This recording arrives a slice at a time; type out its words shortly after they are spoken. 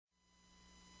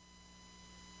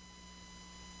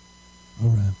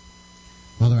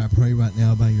Father, I pray right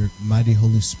now by your mighty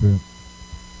Holy Spirit,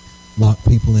 lock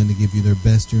people in to give you their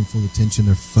best, your full attention,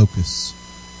 their focus,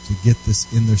 to get this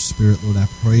in their spirit. Lord, I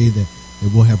pray that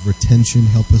we'll have retention.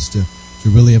 Help us to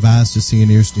really have eyes to see and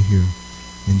ears to hear.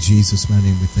 In Jesus' mighty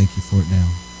name, we thank you for it now.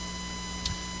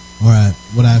 All right,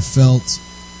 what I felt,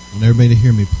 I want everybody to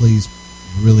hear me, please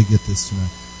really get this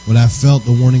tonight. What I felt,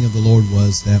 the warning of the Lord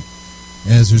was that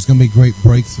as there's going to be great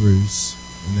breakthroughs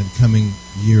in the coming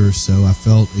year or so, I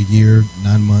felt a year,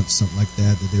 9 months, something like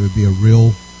that there would be a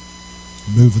real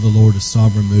move of the Lord, a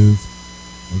sovereign move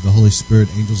of the Holy Spirit,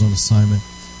 angels on assignment,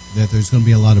 that there's going to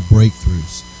be a lot of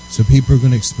breakthroughs. So people are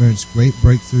going to experience great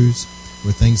breakthroughs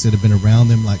where things that have been around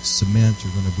them, like cement, are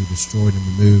going to be destroyed and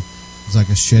removed. It's like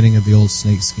a shedding of the old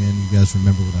snake skin. You guys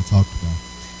remember what I talked about.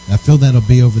 And I feel that'll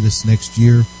be over this next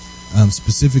year.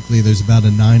 Specifically, there's about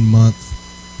a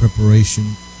 9-month preparation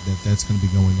that's going to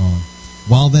be going on.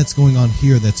 While that's going on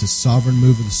here, that's a sovereign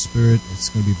move of the Spirit. It's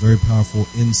going to be very powerful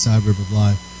inside River of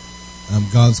Life.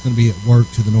 God's going to be at work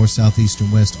to the north, south, east,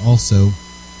 and west also,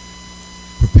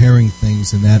 preparing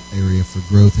things in that area for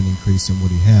growth and increase in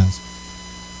what He has.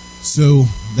 So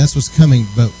that's what's coming.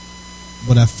 But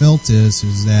what I felt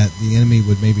is that the enemy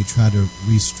would maybe try to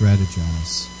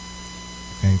re-strategize.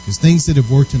 Okay, because things that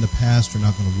have worked in the past are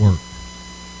not going to work.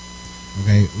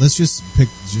 Okay, let's just pick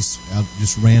just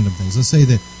random things. Let's say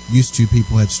that used to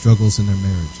people had struggles in their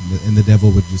marriage, and the devil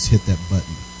would just hit that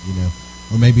button,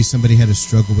 Or maybe somebody had a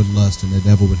struggle with lust, and the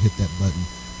devil would hit that button.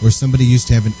 Or somebody used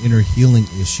to have an inner healing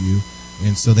issue,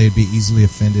 and so they'd be easily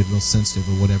offended, real sensitive,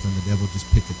 or whatever, and the devil would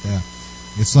just pick at that.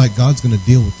 It's like God's going to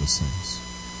deal with those things.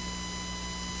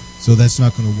 So that's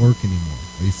not going to work anymore.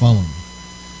 Are you following me?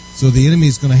 So the enemy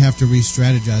is going to have to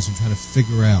re-strategize and try to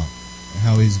figure out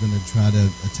how he's going to try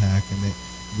to attack, and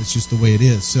it's just the way it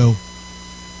is. So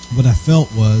what I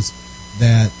felt was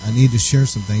that I need to share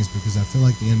some things because I feel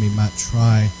like the enemy might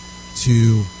try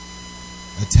to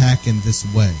attack in this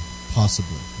way,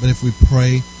 possibly. But if we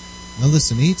pray, now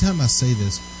listen, anytime I say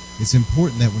this, it's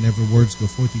important that whenever words go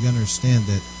forth, you got to understand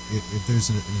that if there's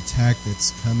an attack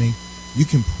that's coming, you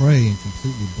can pray and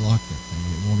completely block that thing,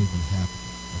 and it won't even happen,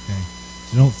 okay?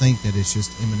 So don't think that it's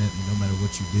just imminent and no matter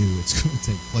what you do, it's going to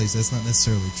take place. That's not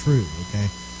necessarily true, okay?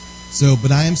 So,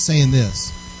 but I am saying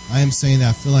this. I am saying that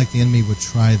I feel like the enemy would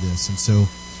try this. And so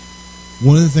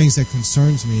one of the things that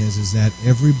concerns me is that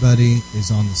everybody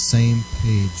is on the same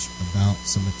page about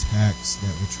some attacks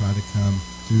that would try to come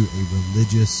through a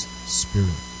religious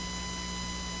spirit.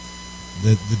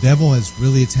 The devil has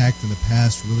really attacked in the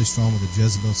past, really strong with the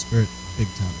Jezebel spirit,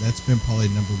 big time. That's been probably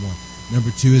number one.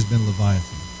 Number two has been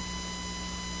Leviathan.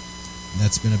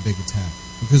 That's been a big attack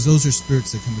because those are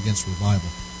spirits that come against revival.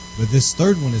 But this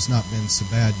third one has not been so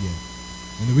bad yet.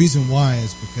 And the reason why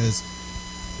is because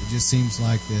it just seems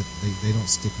like that they don't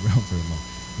stick around very long.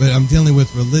 But I'm dealing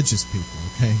with religious people,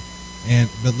 okay?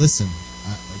 But listen,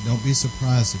 don't be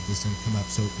surprised if this didn't come up.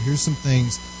 So here's some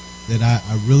things that I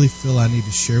really feel I need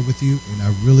to share with you, and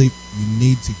you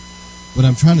need to. What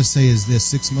I'm trying to say is this: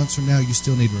 6 months from now, you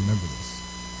still need to remember this.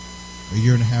 A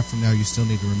year and a half from now, you still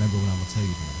need to remember what I'm going to tell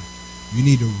you tonight. You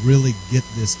need to really get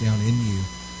this down in you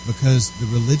because the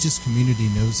religious community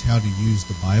knows how to use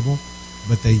the Bible,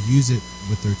 but they use it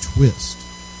with their twist.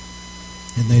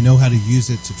 And they know how to use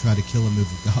it to try to kill a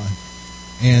move of God.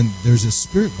 And there's a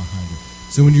spirit behind it.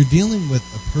 So when you're dealing with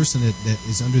a person that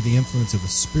is under the influence of a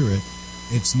spirit,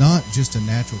 it's not just a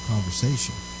natural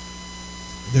conversation.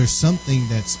 There's something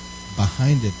that's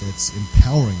behind it that's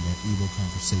empowering that evil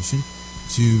conversation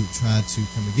to try to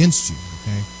come against you,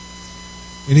 okay?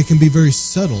 And it can be very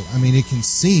subtle. I mean, it can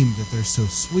seem that they're so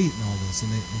sweet and all this,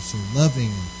 and they're so loving,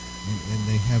 and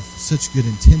they have such good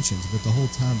intentions, but the whole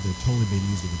time they're totally being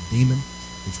used as a demon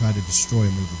to try to destroy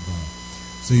a move of God.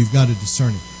 So you've got to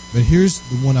discern it. But here's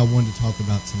the one I wanted to talk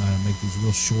about tonight. I'll make these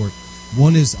real short.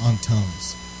 One is on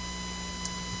tongues.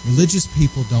 Religious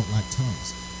people don't like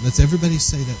tongues. Let's everybody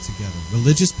say that together.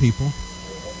 Religious people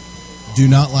do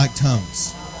not like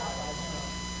tongues.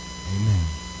 Amen.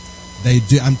 They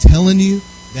do. I'm telling you,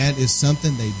 that is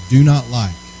something they do not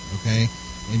like, okay?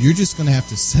 And you're just going to have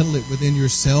to settle it within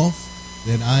yourself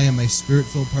that I am a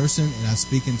spirit-filled person and I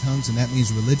speak in tongues, and that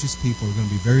means religious people are going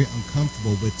to be very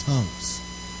uncomfortable with tongues.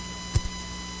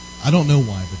 I don't know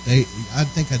why, but I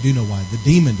think I do know why. The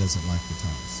demon doesn't like the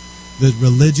tongues. The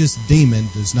religious demon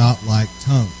does not like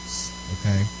tongues,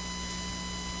 okay?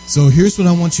 So here's what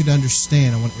I want you to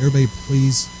understand. I want everybody,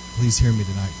 please hear me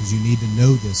tonight, because you need to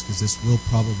know this, because this will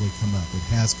probably come up. It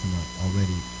has come up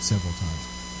already several times.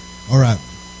 All right.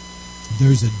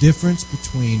 There's a difference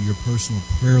between your personal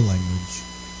prayer language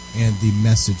and the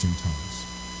message in tongues.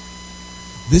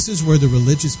 This is where the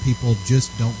religious people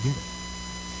just don't get it.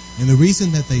 And the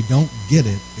reason that they don't get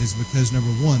it is because, number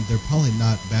one, they're probably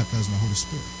not baptized in the Holy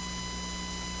Spirit.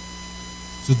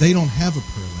 So they don't have a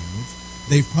prayer language.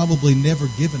 They've probably never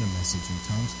given a message in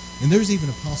tongues. And there's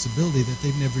even a possibility that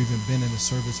they've never even been in a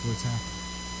service where it's happened.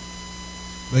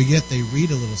 But yet they read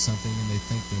a little something and they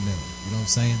think they know. You know what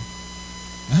I'm saying?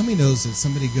 Now, how many knows that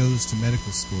somebody goes to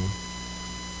medical school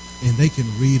and they can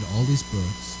read all these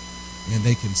books and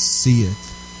they can see it,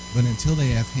 but until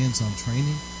they have hands-on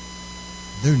training,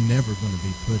 they're never going to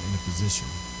be put in a position.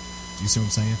 Do you see what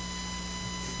I'm saying?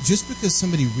 Just because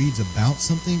somebody reads about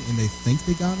something and they think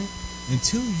they got it,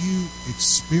 until you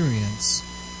experience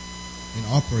and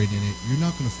operate in it, you're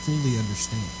not going to fully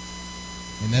understand.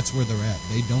 And that's where they're at.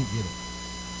 They don't get it.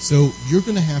 So you're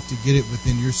going to have to get it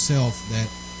within yourself that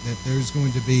there's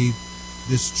going to be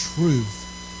this truth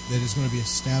that is going to be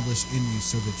established in you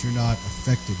so that you're not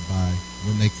affected by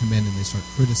when they come in and they start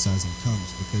criticizing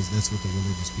tongues, because that's what the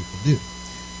religious people do.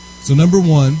 So number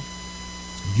one,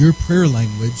 your prayer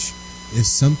language is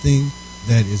something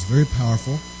that is very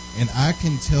powerful. And I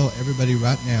can tell everybody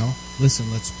right now, listen,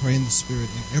 let's pray in the Spirit.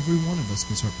 And every one of us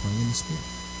can start praying in the Spirit.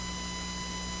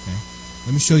 Okay?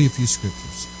 Let me show you a few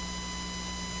scriptures.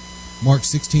 Mark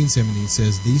 16:17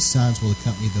 says, these signs will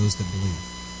accompany those that believe.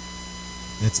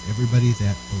 That's everybody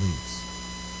that believes.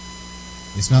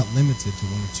 It's not limited to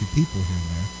one or two people here and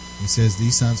there. It says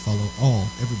these signs follow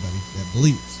everybody that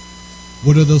believes.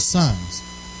 What are those signs?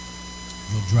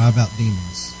 You'll drive out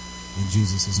demons in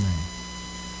Jesus' name.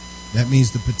 That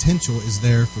means the potential is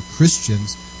there for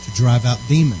Christians to drive out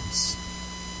demons.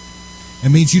 It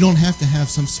means you don't have to have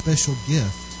some special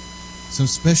gift, some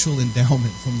special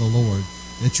endowment from the Lord,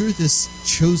 that you're this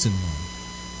chosen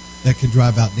one that can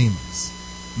drive out demons.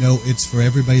 No, it's for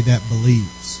everybody that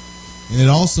believes. And it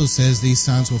also says these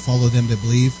signs will follow them that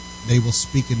believe. They will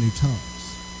speak in new tongues.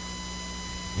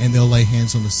 And they'll lay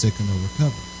hands on the sick and they'll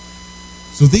recover.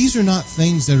 So these are not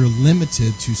things that are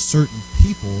limited to certain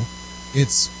people.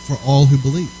 It's for all who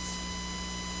believe.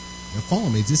 Now follow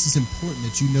me. This is important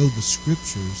that you know the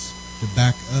scriptures to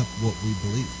back up what we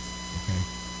believe. Okay?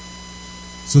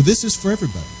 So this is for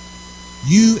everybody.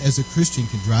 You as a Christian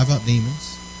can drive out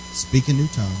demons, speak in new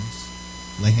tongues,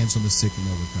 lay hands on the sick and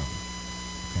they'll recover.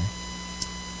 Okay?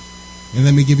 And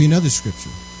let me give you another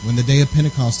scripture. When the day of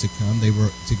Pentecost had come, they were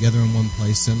together in one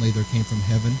place. Suddenly there came from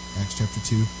heaven, Acts chapter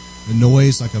 2, a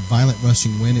noise like a violent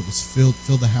rushing wind. It was filled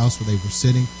the house where they were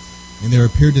sitting. And there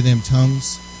appeared to them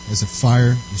tongues as a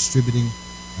fire, distributing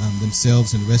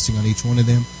themselves and resting on each one of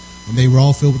them. And they were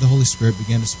all filled with the Holy Spirit,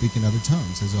 began to speak in other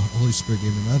tongues as the Holy Spirit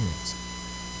gave them utterance.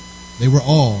 They were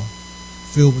all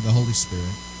filled with the Holy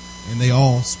Spirit, and they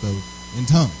all spoke in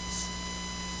tongues.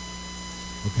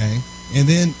 Okay? And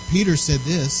then Peter said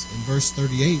this in verse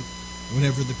 38,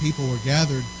 whenever the people were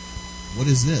gathered, what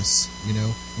is this? You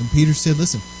know, and Peter said,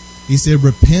 listen, he said,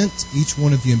 repent, each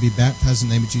one of you, and be baptized in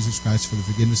the name of Jesus Christ for the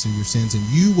forgiveness of your sins, and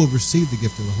you will receive the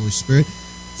gift of the Holy Spirit.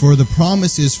 For the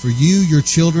promise is for you, your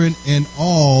children, and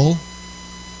all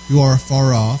who are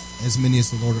afar off, as many as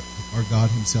the Lord our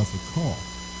God himself would call.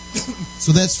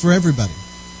 So that's for everybody.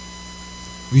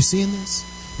 Are you seeing this?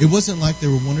 It wasn't like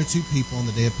there were one or two people on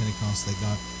the day of Pentecost that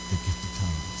got the gift of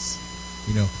tongues.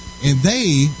 You know, and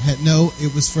they had,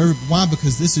 it was for, why?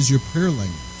 Because this is your prayer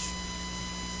language.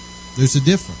 There's a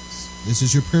difference. This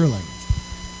is your prayer language.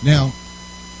 Now,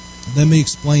 let me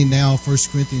explain now 1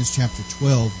 Corinthians chapter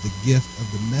 12, the gift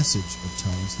of the message of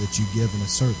tongues that you give in a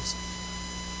service.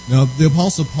 Now, the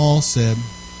Apostle Paul said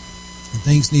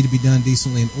things need to be done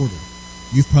decently in order.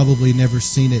 You've probably never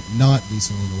seen it not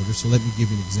decently in order, so let me give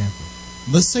you an example.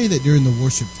 Let's say that during the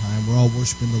worship time, we're all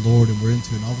worshiping the Lord and we're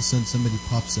into it, and all of a sudden somebody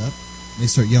pops up and they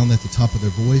start yelling at the top of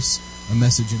their voice a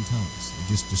message in tongues.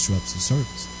 It just disrupts the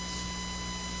service.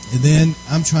 And then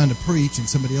I'm trying to preach and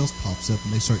somebody else pops up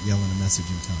and they start yelling a message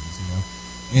in tongues, you know.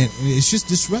 And it's just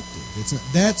disruptive.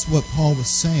 That's what Paul was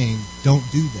saying. Don't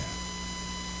do that.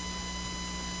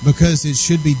 Because it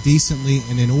should be decently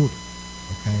and in order.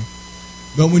 Okay?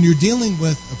 But when you're dealing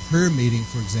with a prayer meeting,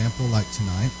 for example, like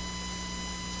tonight,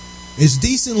 it's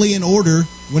decently in order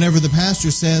whenever the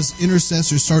pastor says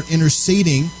intercessors start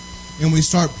interceding and we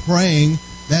start praying.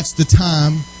 That's the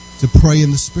time to pray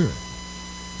in the Spirit.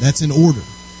 That's in order.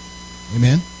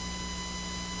 Amen?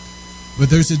 But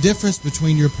there's a difference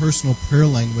between your personal prayer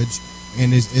language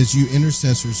and as you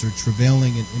intercessors are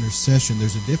travailing in intercession,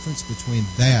 there's a difference between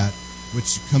that,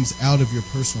 which comes out of your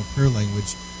personal prayer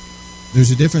language.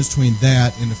 There's a difference between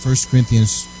that and the 1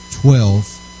 Corinthians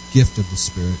 12 gift of the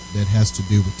Spirit that has to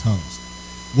do with tongues.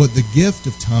 What the gift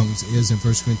of tongues is in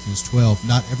 1 Corinthians 12,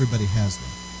 not everybody has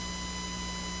them.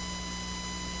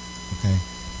 Okay?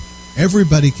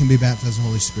 Everybody can be baptized in the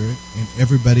Holy Spirit, and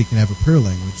everybody can have a prayer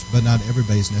language, but not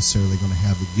everybody is necessarily going to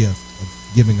have the gift of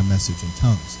giving a message in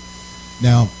tongues.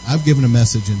 Now, I've given a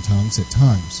message in tongues at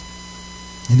times,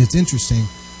 and it's interesting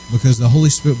because the Holy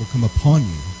Spirit will come upon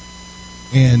you,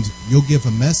 and you'll give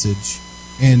a message,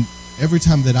 and every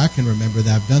time that I can remember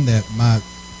that I've done that,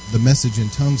 the message in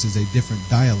tongues is a different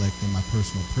dialect than my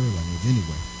personal prayer language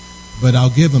anyway. But I'll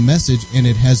give a message, and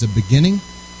it has a beginning,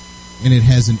 and it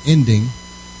has an ending,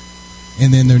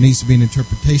 and then there needs to be an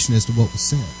interpretation as to what was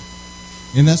said.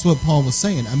 And that's what Paul was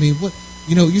saying. I mean,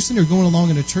 you're sitting there going along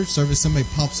in a church service, somebody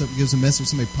pops up and gives a message,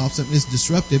 somebody pops up and it's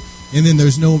disruptive, and then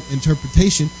there's no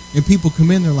interpretation, and people come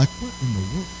in, they're like, what in the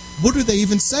world? What are they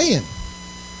even saying?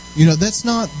 That's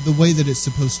not the way that it's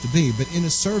supposed to be. But in a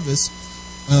service,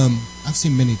 I've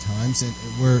seen many times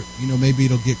where, maybe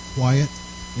it'll get quiet,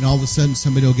 and all of a sudden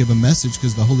somebody will give a message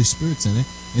because the Holy Spirit's in it,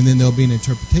 and then there'll be an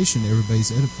interpretation everybody's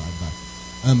edified by.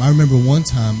 I remember one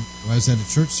time where I was at a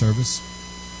church service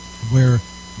where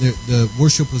the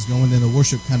worship was going, and the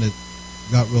worship kind of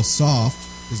got real soft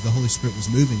because the Holy Spirit was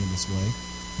moving in this way.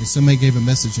 And somebody gave a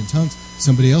message in tongues.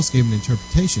 Somebody else gave an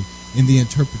interpretation. And the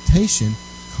interpretation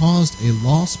caused a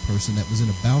lost person that was in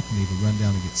a balcony to run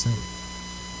down and get saved.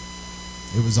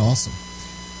 It was awesome.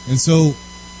 And so,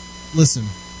 listen,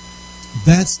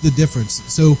 that's the difference.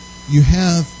 So you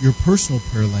have your personal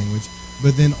prayer language,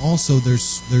 but then also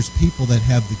there's people that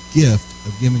have the gift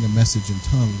of giving a message in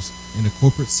tongues in a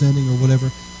corporate setting or whatever,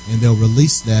 and they'll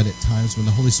release that at times when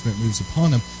the Holy Spirit moves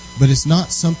upon them. But it's not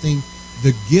something,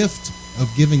 the gift of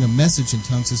giving a message in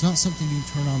tongues is not something you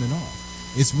can turn on and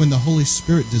off. It's when the Holy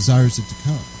Spirit desires it to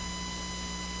come.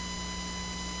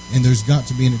 And there's got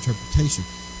to be an interpretation.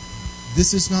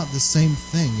 This is not the same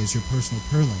thing as your personal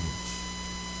prayer language.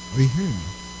 Are you hearing me?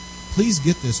 Please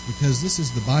get this, because this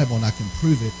is the Bible and I can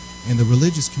prove it, and the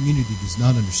religious community does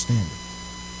not understand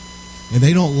it. And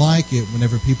they don't like it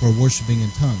whenever people are worshiping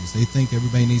in tongues. They think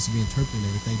everybody needs to be interpreting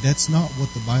everything. That's not what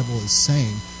the Bible is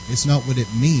saying. It's not what it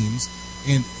means.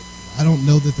 And I don't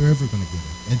know that they're ever going to get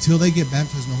it. Until they get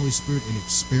baptized in the Holy Spirit and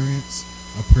experience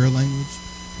a prayer language,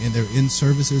 and they're in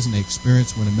services and they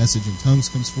experience when a message in tongues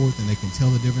comes forth and they can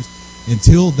tell the difference,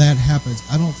 until that happens,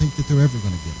 I don't think that they're ever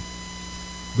going to get it.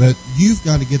 But you've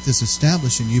got to get this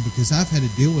established in you, because I've had to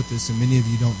deal with this, and many of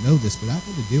you don't know this, but I've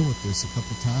had to deal with this a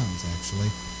couple times, actually,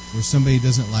 where somebody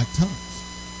doesn't like tongues.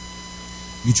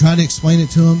 You try to explain it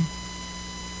to them,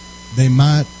 they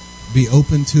might be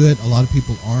open to it. A lot of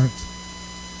people aren't.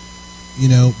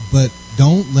 But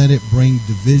don't let it bring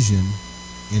division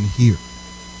in here.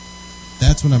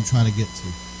 That's what I'm trying to get to.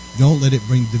 Don't let it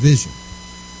bring division.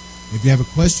 If you have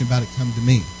a question about it, come to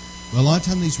me. Well, a lot of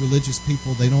times these religious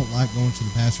people, they don't like going to the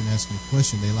pastor and asking a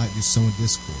question. They like just sowing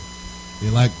discord. They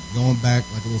like going back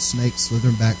like a little snake,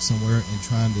 slithering back somewhere and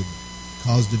trying to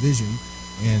cause division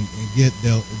and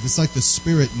it's like the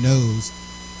Spirit knows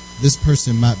this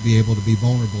person might be able to be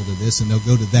vulnerable to this, and they'll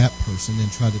go to that person and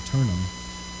try to turn them,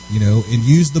 and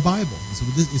use the Bible. So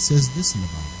it says this in the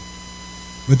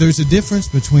Bible. But there's a difference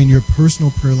between your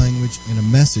personal prayer language and a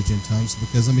message in tongues,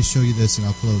 because let me show you this and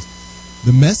I'll close.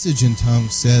 The message in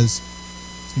tongues says,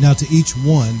 now to each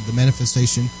one, the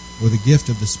manifestation or the gift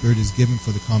of the Spirit is given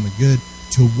for the common good.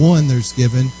 To one, there's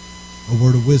given a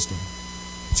word of wisdom.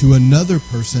 To another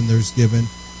person, there's given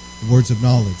words of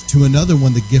knowledge. To another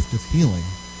one, the gift of healing.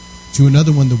 To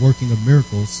another one, the working of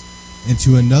miracles. And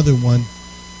to another one,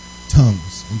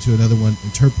 tongues. And to another one,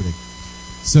 interpreting.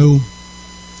 So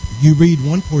you read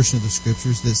one portion of the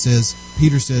scriptures that says,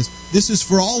 Peter says, this is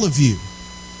for all of you.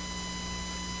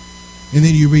 And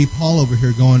then you read Paul over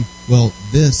here going, well,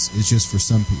 this is just for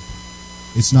some people.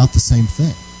 It's not the same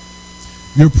thing.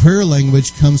 Your prayer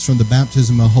language comes from the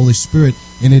baptism of the Holy Spirit,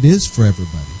 and it is for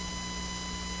everybody.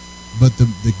 But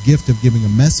the gift of giving a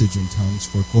message in tongues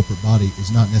for a corporate body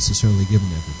is not necessarily given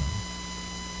to everybody.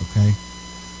 Okay?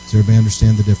 Does everybody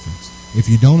understand the difference? If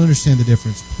you don't understand the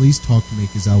difference, please talk to me,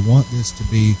 because I want this to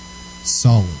be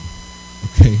solid.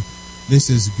 Okay? This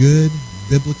is good,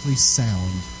 biblically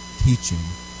sound teaching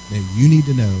that you need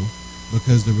to know,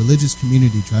 because the religious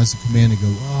community tries to come in and go,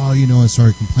 and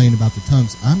start complaining about the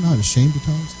tongues. I'm not ashamed of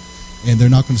tongues, and they're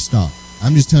not going to stop.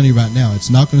 I'm just telling you right now, it's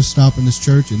not going to stop in this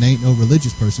church, and there ain't no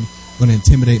religious person going to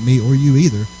intimidate me or you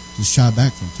either to shy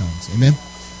back from tongues. Amen?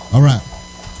 All right.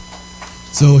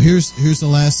 So here's the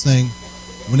last thing.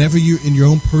 Whenever you're in your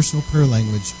own personal prayer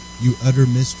language, you utter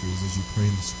mysteries as you pray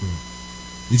in the Spirit.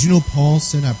 Did you know Paul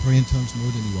said, I pray in tongues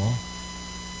more than you all?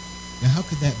 Now, how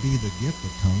could that be the gift of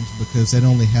tongues? Because that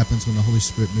only happens when the Holy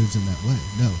Spirit moves in that way.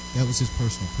 No, that was his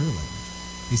personal prayer language.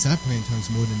 He said, I pray in tongues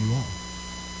more than you all.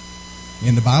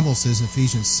 And the Bible says in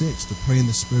Ephesians 6 to pray in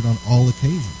the Spirit on all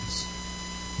occasions.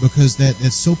 because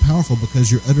that's so powerful,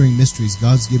 because you're uttering mysteries.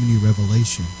 God's given you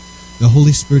revelation. The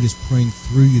Holy Spirit is praying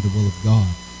through you the will of God.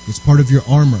 It's part of your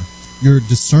armor. Your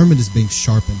discernment is being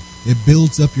sharpened. It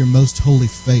builds up your most holy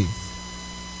faith.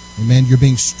 Amen. You're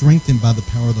being strengthened by the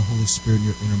power of the Holy Spirit in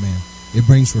your inner man. It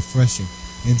brings refreshing.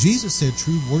 And Jesus said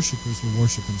true worshipers will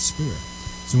worship in spirit.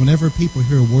 So whenever people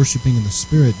hear worshiping in the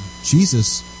Spirit,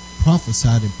 Jesus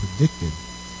prophesied and predicted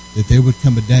that there would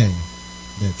come a day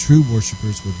that true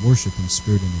worshipers would worship in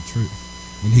spirit and in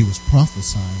truth. And he was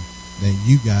prophesying that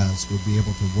you guys would be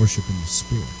able to worship in the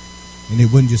Spirit. And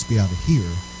it wouldn't just be out of here.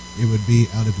 It would be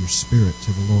out of your spirit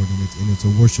to the Lord. And it's a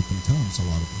worship in tongues, a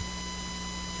lot of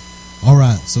it. All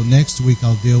right, so next week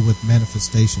I'll deal with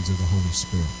manifestations of the Holy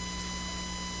Spirit.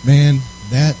 Man,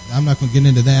 I'm not going to get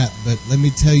into that, but let me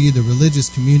tell you, the religious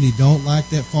community don't like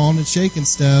that falling and shaking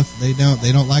stuff. They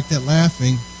don't like that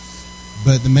laughing.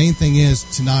 But the main thing is,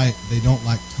 tonight, they don't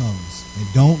like tongues.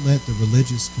 And don't let the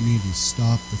religious community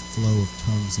stop the flow of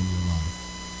tongues in your life.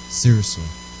 Seriously.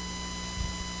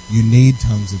 You need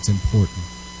tongues. It's important.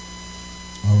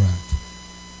 All right.